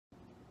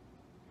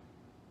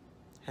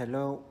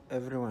Hello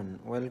everyone,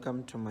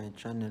 welcome to my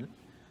channel.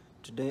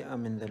 Today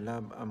I'm in the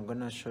lab. I'm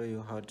gonna show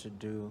you how to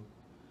do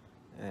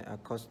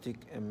acoustic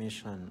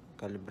emission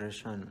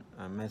calibration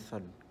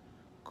method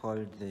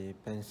called the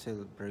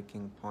pencil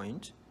breaking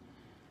point.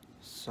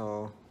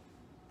 So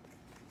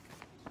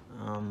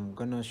I'm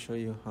gonna show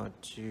you how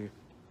to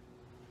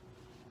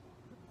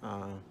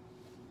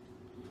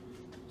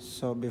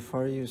so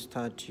before you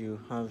start, you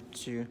have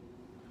to,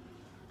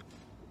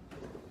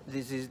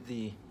 this is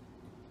the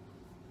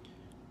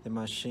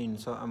machine.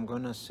 So I'm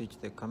gonna switch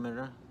the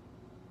camera.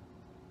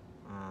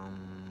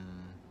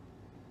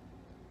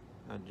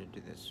 How do you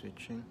do the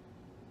switching?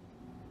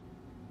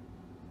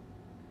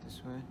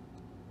 This way.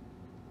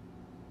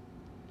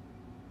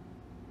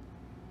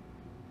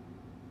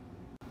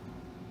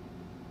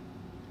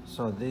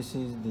 So this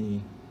is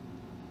the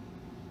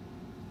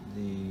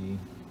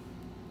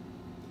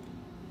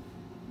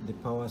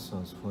power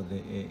source for the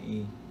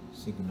AE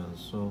signal.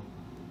 So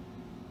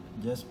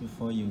just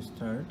before you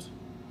start,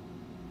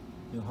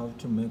 you have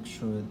to make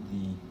sure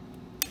the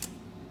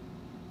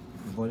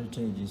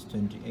voltage is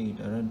 28,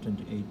 around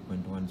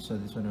 28.1. So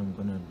this is what I'm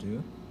gonna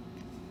do.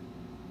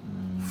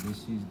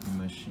 This is the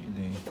machine,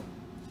 the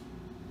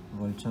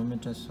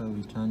voltmeter. So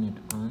we turn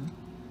it on,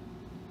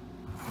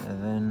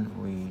 and then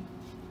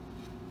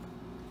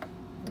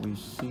we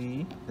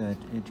see that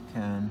it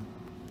can,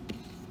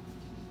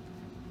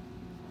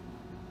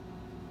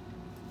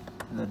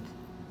 that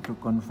to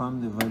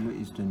confirm the value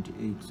is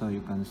 28. So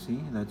you can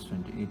see that's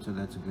 28, so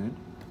that's good.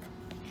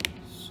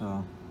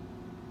 So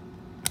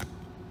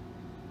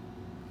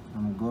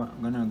I'm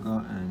gonna go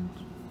and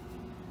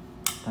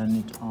turn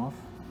it off,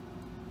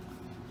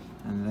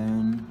 and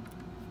then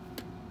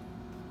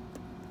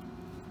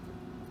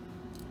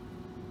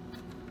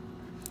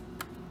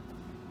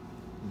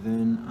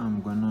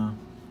I'm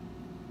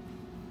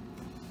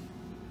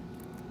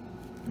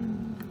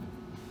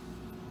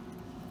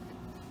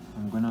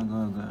gonna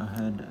go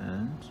ahead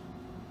and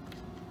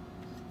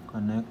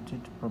connect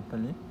it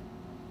properly.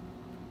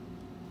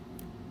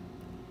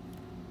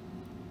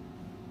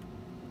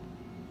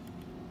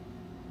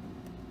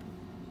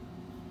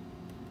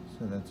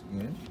 So that's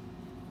good.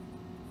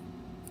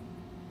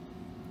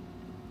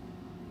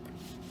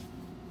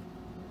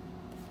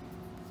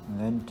 And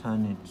then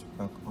turn it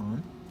back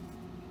on.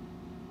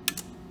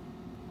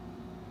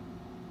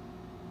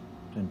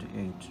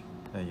 28.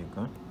 There you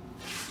go.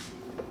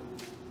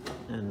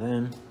 And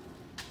then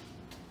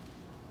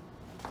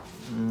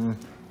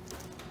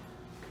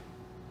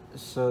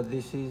so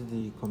this is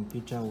the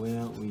computer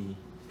where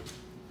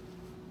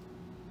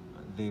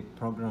the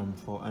program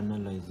for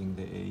analyzing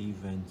the AE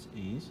events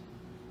is.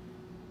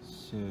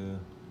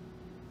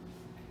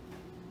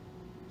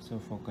 So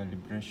for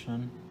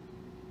calibration,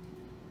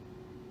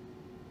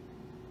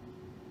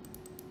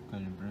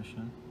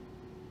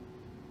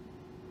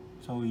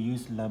 so we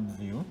use lab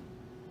view.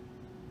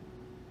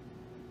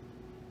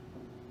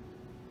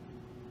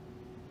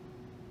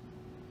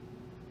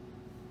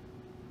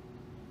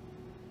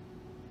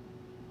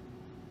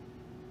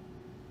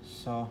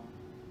 So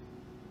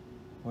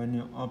when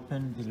you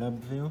open the lab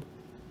view,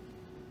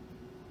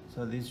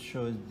 so this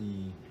shows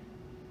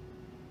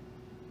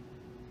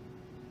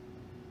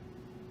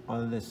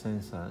all the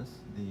sensors,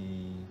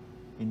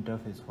 the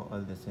interface for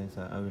all the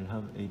sensors. I will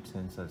have 8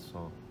 sensors,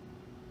 so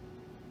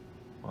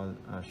all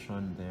are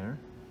shown there.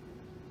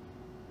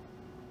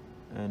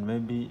 And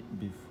maybe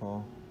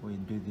before we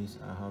do this,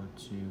 I have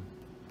to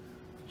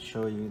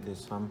show you the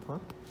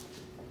sample.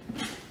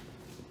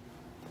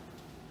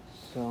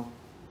 So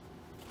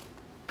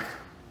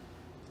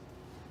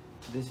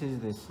this is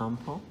the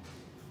sample.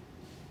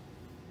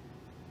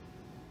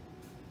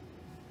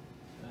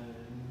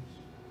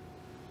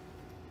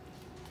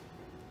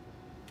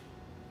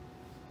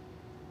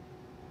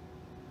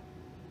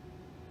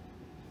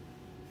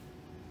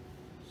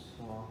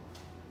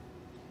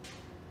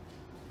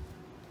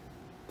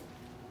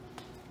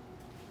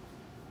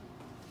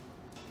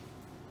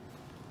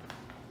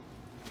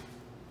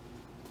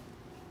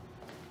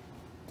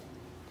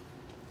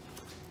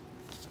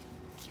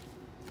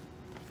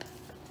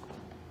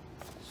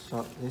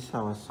 So this is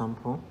our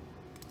sample.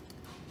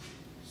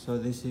 So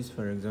this is,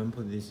 for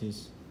example, this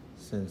is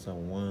sensor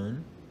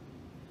 1,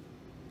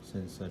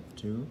 sensor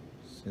 2,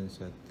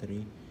 sensor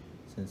 3,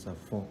 sensor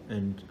 4,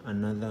 and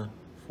another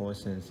 4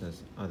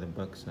 sensors at the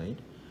back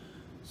side.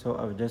 So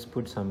I've just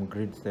put some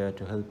grids there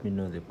to help me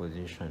know the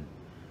position.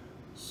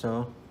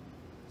 So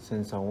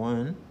sensor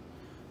 1,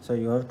 so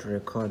you have to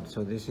record.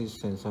 So this is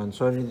sensor 1.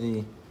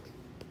 Sorry,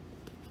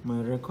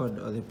 my record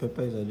or the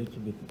paper is a little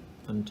bit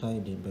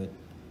untidy, but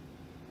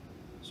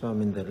so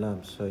I'm in the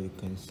lab, so you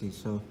can see.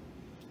 So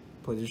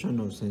position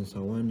of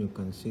sensor 1 you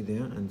can see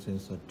there, and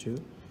sensor 2,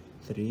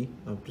 3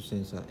 up to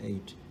sensor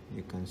 8,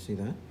 you can see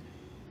that.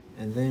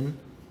 And then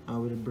I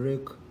will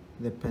break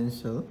the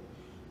pencil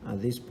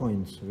at these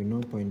points. We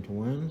know point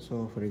 1,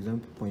 so for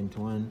example point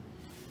 1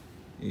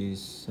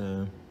 is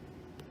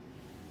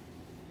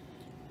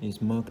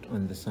marked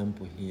on the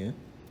sample here.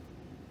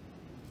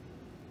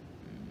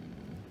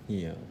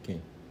 Okay.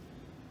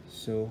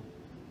 So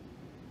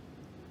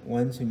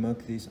once we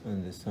mark this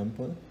on the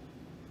sample,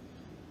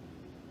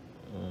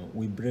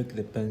 we break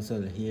the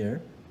pencil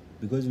here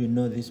because we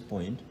know this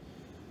point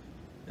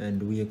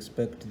and we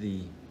expect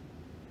the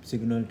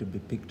signal to be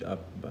picked up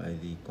by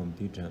the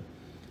computer,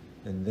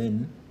 and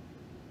then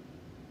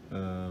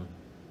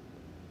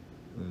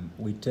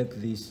we take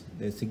the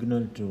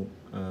signal to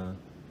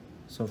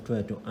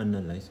software to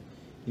analyze.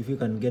 If we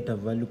can get a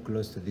value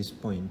close to this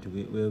point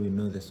where we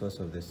know the source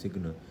of the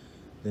signal,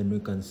 then we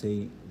can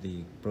say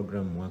the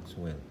program works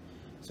well.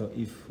 So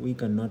if we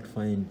cannot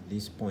find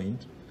this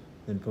point,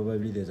 then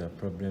probably there's a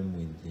problem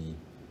with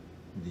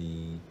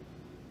the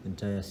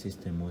entire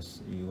system.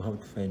 You have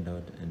to find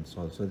out and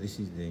solve. So this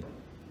is the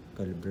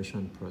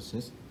calibration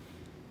process.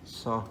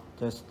 So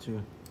just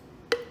to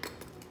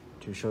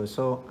show,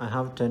 so I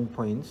have 10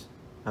 points.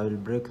 I will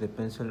break the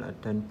pencil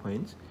at 10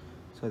 points.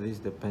 So this is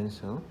the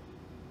pencil.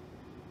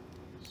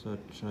 So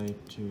try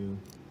to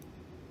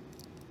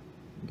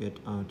get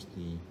out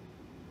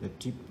the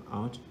tip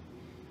out.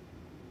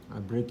 I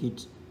break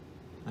it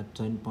at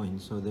 10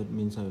 points, so that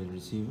means I will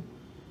receive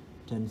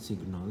 10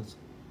 signals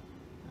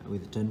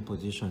with 10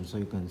 positions. So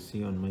you can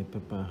see on my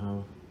paper I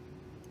have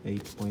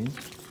 8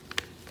 points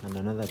and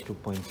another 2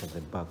 points at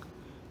the back.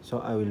 So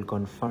I will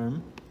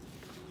confirm.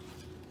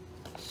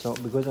 So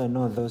because I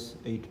know those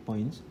 8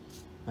 points,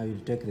 I will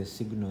take the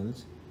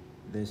signals.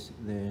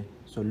 The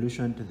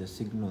solution to the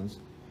signals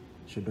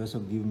should also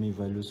give me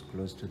values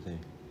close to the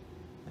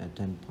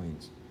 10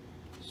 points.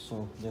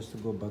 So just to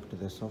go back to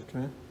the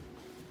software.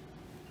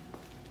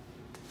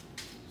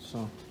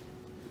 So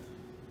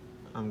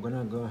I'm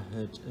gonna go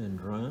ahead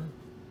and run.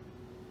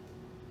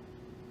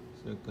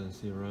 So you can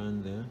see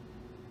run there.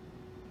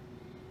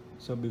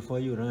 So before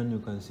you run, you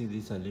can see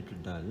this a little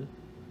dull.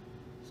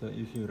 So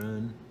if you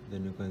run,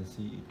 then you can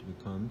see it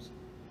becomes,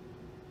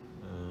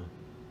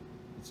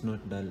 it's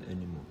not dull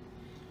anymore.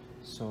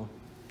 So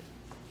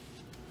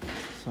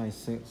I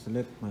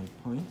select my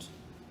point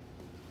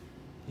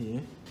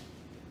here.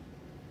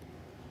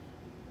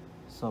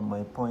 So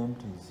my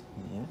point is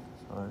here,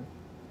 sorry.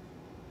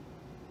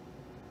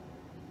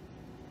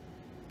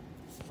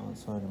 Oh,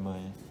 sorry,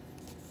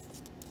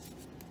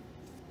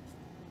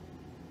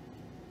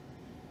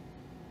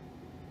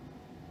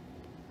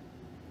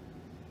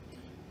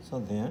 so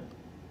there.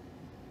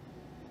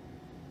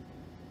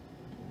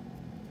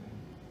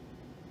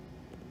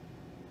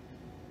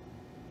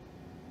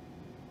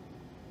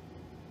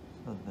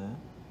 So there.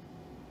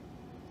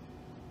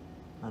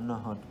 I don't know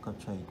how to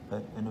capture it,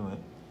 but anyway.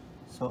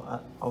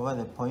 So over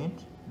the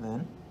point,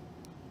 then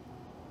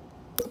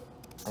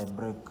I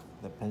break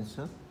the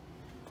pencil,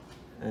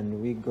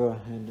 and we go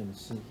ahead and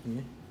see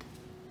here.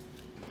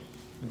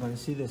 You can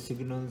see the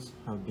signals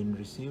have been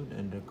received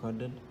and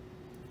recorded,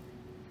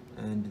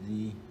 and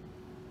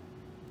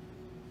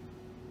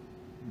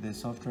the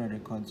software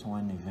records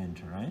one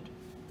event, right?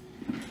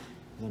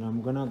 Then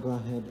I'm gonna go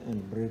ahead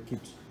and break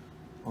it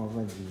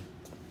over the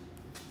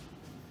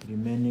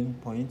remaining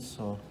points.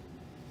 So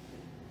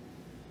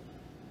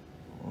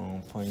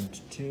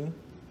point 2,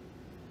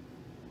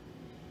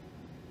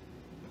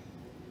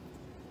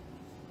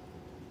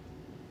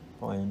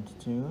 point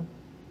 2.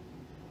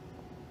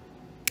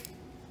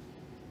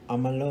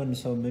 I'm alone,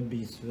 so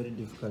maybe it's very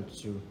difficult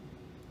to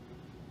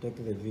take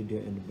the video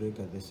and break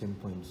at the same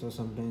point. So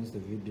sometimes the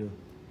video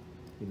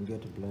will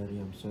get blurry.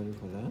 I'm sorry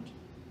for that.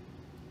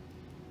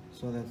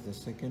 So that's the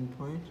second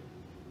point,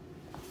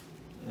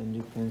 and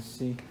you can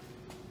see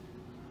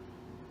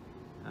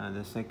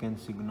the second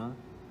signal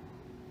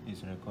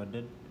is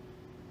recorded.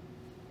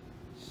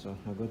 So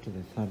I go to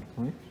the third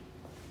point.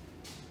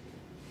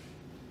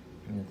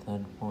 And the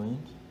third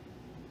point.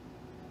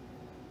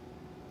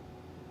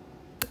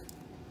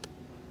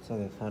 So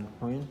the third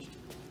point.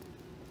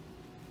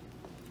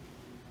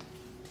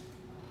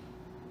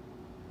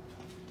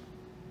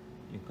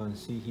 You can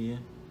see here,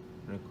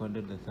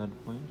 recorded the third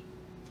point.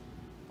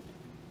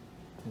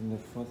 And the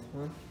fourth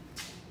one.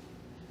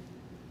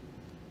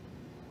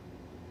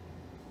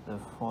 The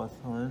fourth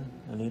one,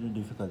 a little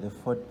difficult. The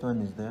fourth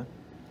one is there,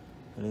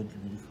 a little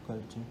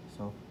difficulty.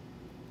 So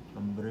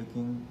I'm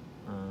breaking,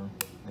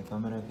 the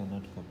camera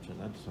cannot capture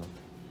that, so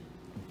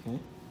okay.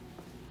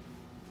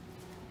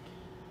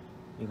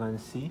 You can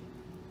see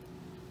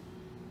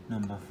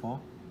number 4,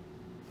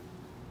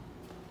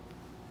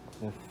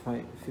 the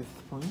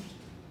fifth point.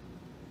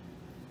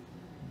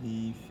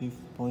 The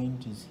fifth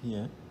point is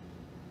here.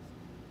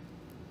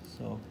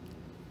 So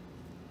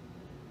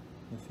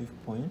the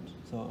fifth point,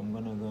 so I'm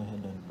gonna go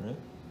ahead and break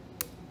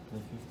the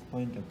fifth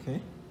point.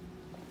 Okay,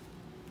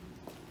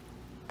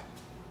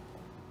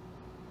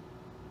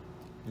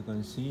 you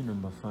can see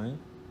number 5,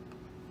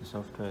 the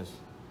software has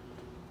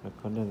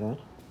recorded that.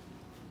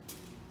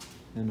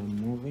 Then I'm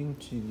moving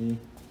to the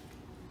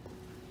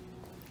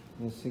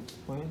 6th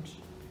point.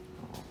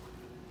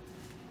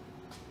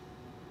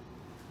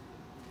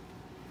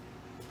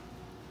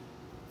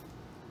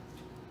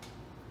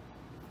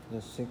 The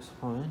 6th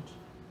point.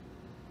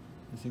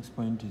 The 6th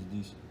point is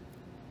this.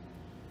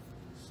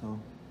 So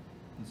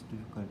it's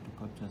difficult to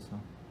capture. So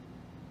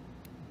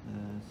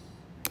yes.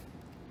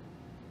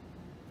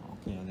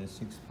 Okay, the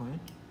 6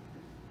 point.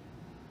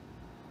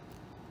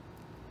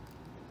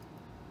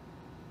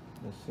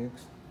 The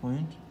 6th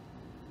point.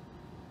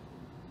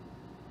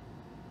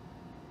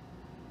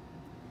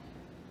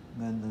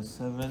 Then the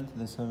 7th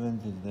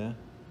is there.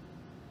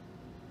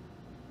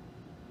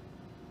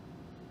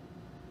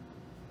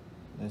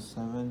 The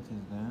 7th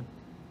is there.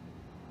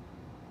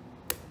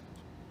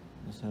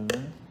 The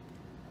 7th.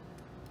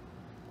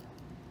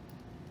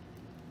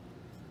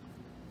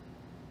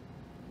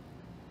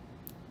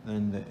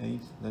 Then the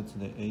 8th, that's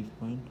the 8th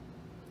point.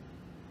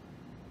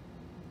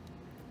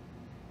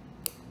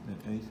 The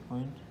 8th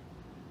point.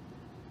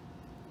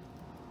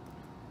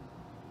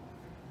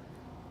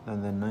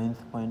 Then the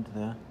 9th point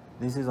there.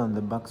 This is on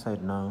the back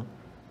side now.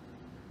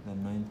 The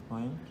 9th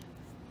point.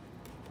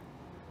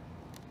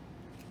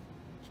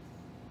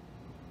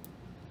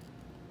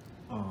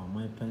 Oh,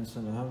 my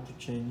pencil, I have to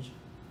change.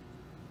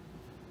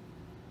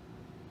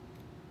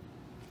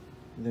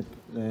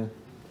 The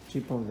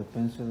tip of the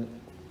pencil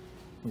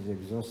is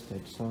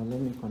exhausted, so let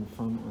me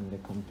confirm on the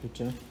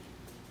computer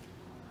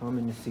how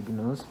many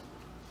signals.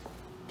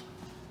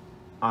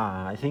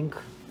 I think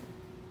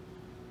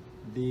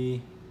the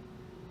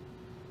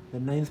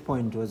 9th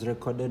point was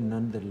recorded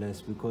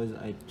nonetheless, because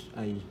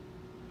I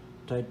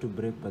tried to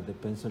break but the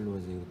pencil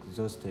was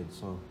exhausted,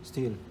 so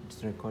still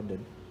it's recorded.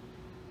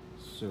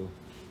 So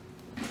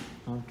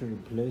I have to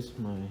replace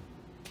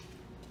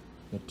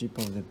the tip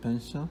of the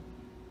pencil.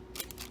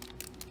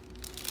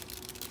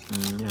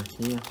 Yeah,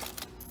 here.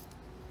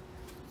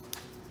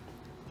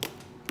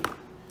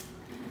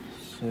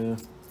 So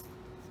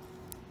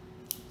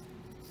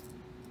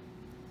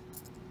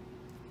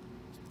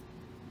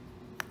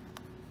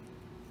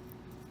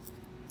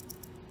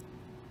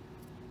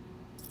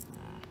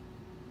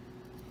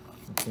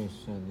okay,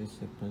 so this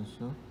is a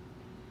pencil,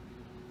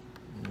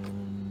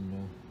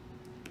 and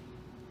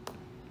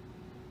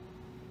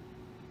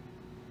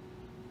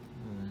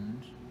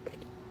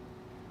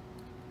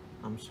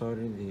I'm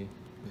sorry the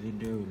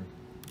video will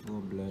go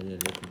blurry a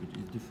little bit.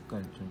 It's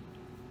difficult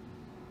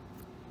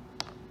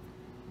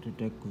to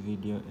take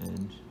video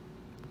and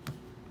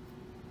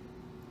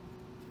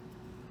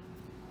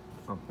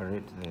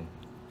operate the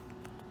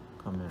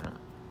camera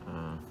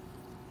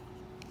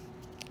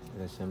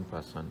the same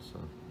person. So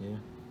yeah,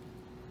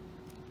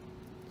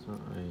 so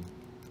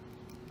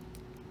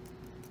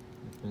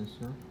the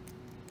pencil.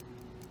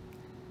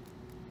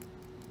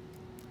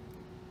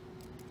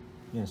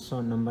 Yeah,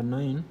 so number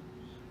 9,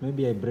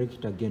 maybe I break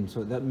it again,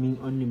 so that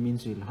only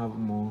means you'll have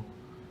more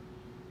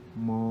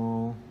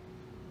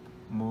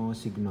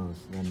signals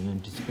than you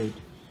anticipate.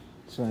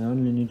 So I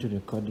only need to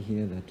record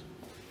here that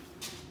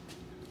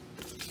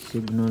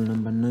signal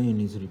number 9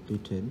 is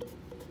repeated.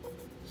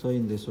 So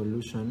in the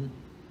solution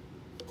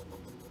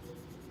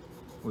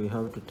we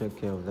have to take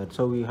care of that.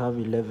 So we have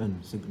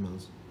 11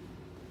 signals.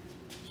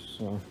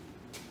 So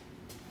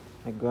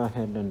I go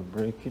ahead and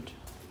break it.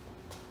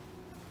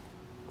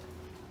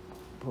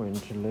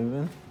 Point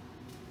 11.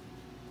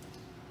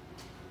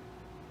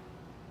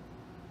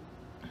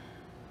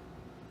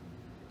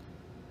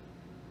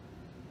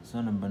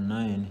 So number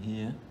 9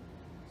 here,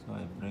 so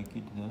I break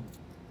it there.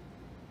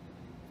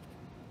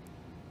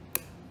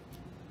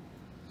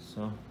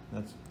 So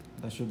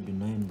that should be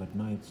 9, but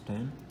now it's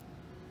 10,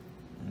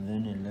 and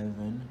then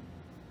 11,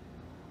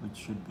 which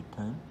should be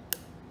 10.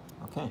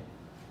 Okay,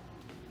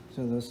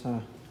 so those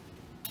are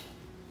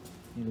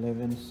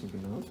 11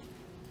 signals.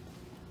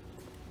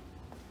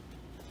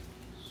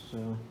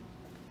 So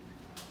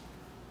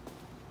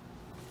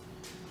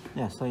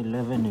yeah, so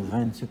 11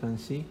 events you can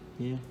see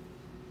here.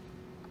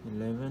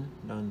 11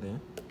 down there.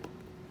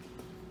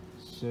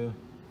 So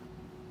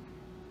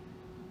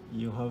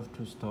you have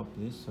to stop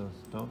this, so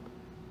stop.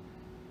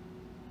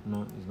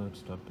 No, it's not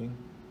stopping.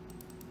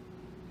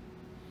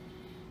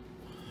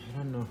 I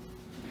don't know.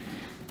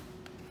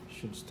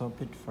 Should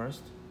stop it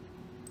first.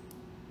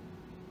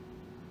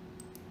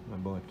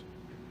 About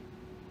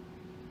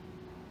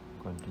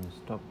continue,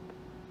 stop.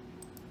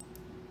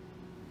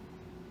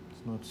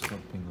 It's not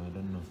stopping, I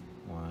don't know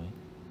why.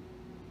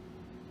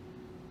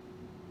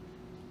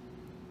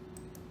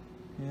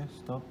 Yeah,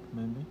 stop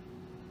maybe.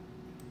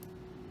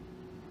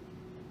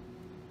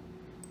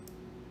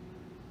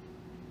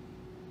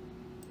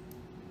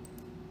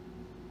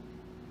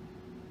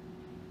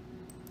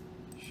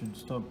 Should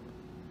stop.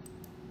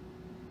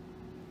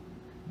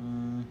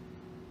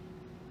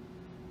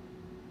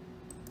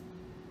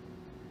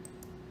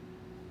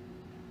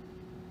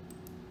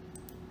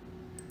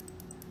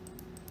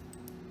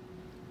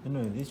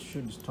 Anyway, this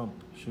should stop,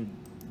 should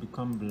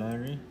become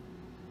blurry.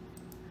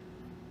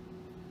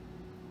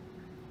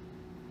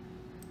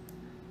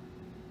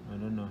 I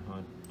don't know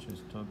how to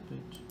stop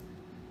it.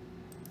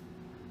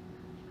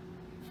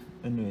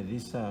 Anyway,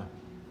 these are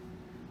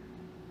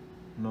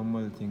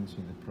normal things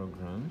with the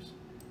programs.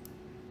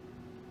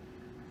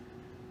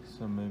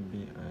 So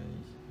maybe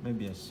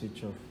I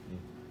switch off the,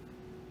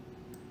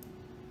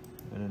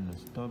 I don't know,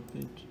 stop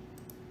it.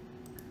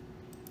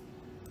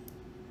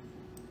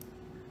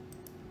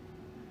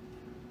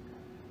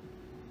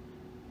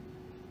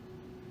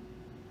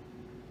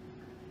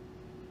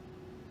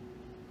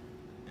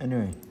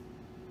 Anyway,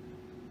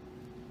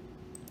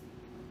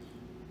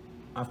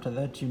 after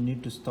that you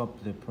need to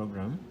stop the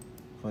program.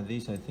 For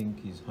this I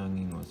think is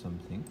hanging or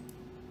something.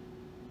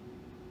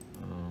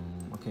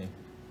 Okay,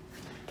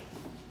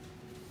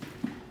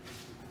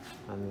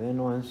 and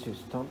then once you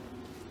stop,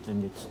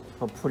 and it's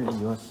hopefully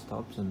yours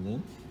stops, and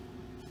then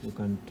you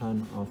can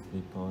turn off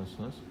the power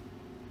source,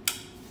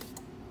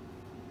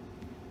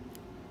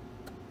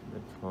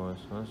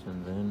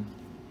 and then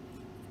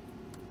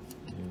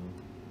you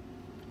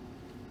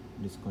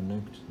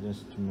disconnect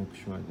just to make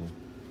sure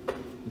the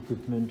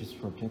equipment is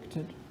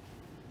protected,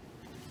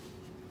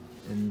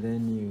 and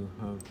then you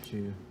have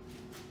to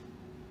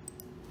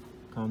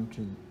come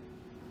to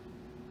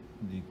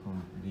the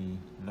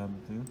lab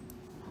view.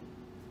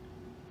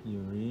 You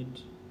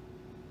read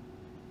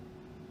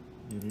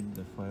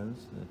the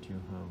files that you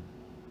have,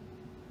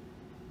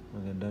 or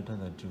the data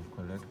that you've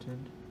collected.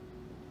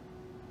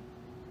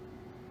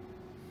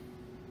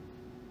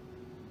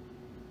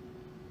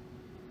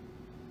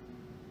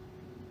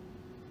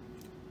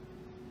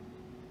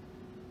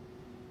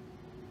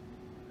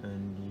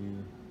 And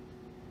you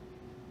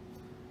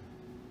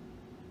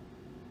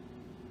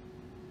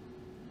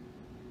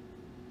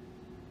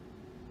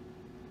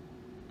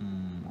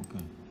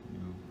okay,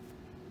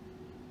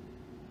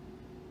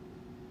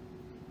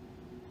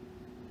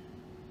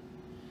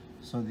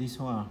 so these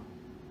were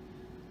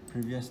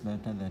previous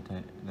data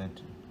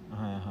that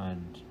I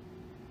had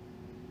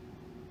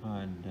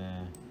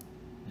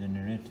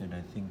generated.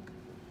 I think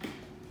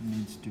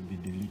needs to be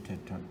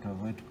deleted to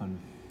avoid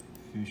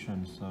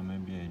confusion, so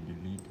maybe I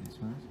delete this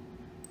one.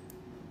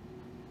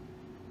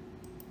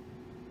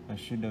 I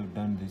should have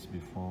done this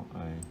before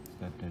I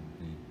started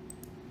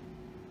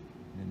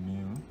the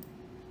new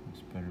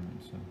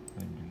experiment, so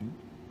I delete.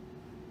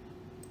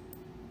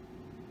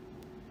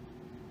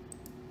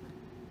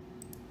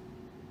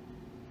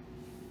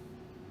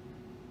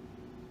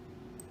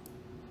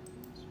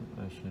 So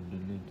I should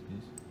delete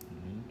this.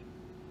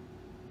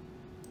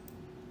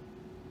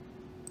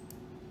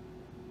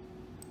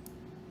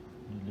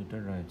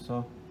 Deleted, right?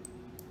 So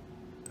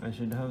I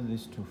should have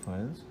these two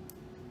files,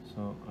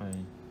 so I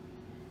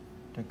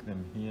take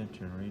them here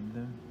to read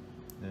them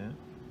there,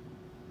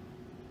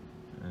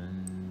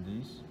 and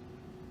this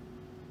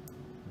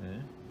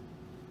there,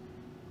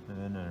 and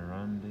then I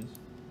run this.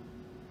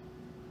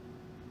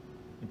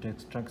 It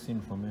extracts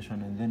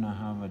information, and then I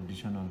have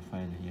additional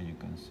file here, you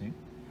can see.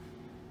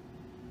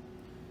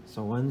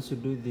 So once you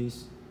do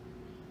this,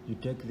 you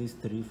take these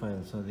three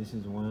files, so this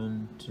is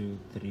 1, 2,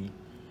 3,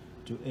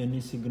 to any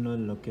signal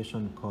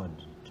location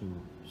code to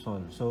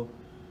solve. So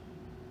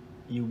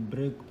you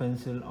break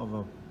pencil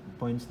over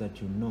points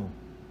that you know,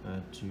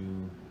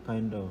 to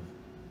kind of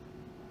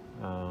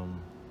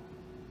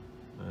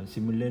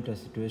simulate a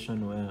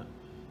situation where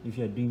if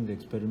you're doing the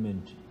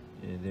experiment,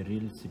 the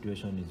real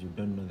situation is you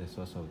don't know the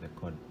source of the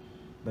code.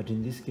 But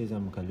in this case,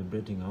 I'm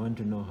calibrating. I want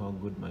to know how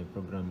good my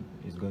program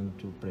is going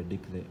to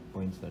predict the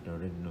points that I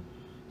already know.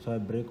 So I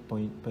break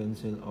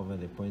pencil over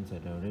the points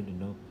that I already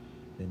know,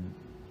 then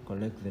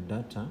collect the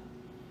data,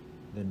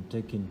 then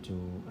take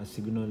into a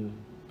signal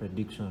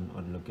prediction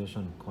or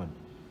location code.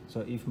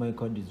 So if my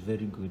code is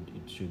very good,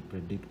 it should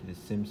predict the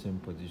same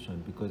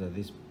position, because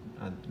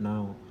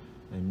now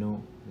I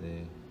know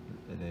the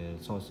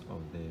source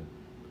of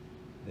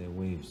the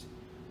waves.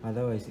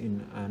 Otherwise,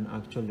 in an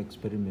actual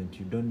experiment,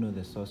 you don't know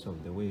the source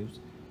of the waves,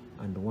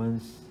 and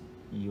once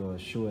you are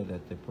sure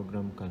that the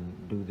program can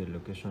do the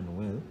location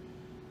well,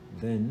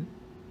 then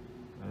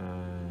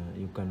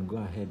you can go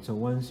ahead. So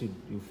once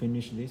you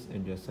finish this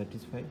and you're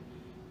satisfied,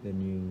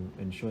 then you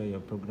ensure your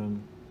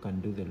program can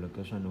do the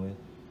location well,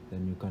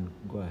 then you can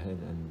go ahead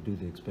and do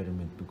the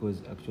experiment,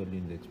 because actually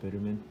in the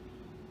experiment,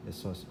 the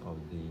source of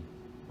the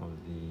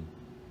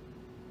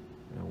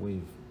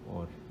wave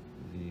or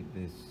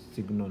the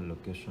signal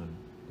location,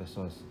 the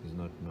source is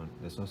not known,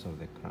 the source of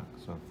the crack.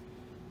 So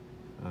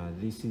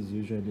this is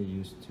usually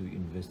used to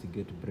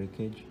investigate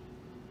breakage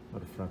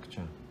or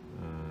fracture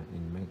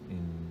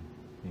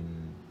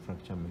in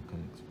fracture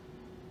mechanics.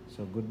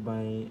 So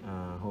goodbye.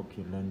 Hope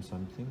you learned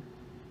something,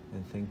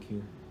 and thank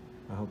you.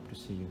 I hope to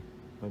see you.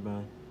 Bye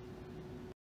bye.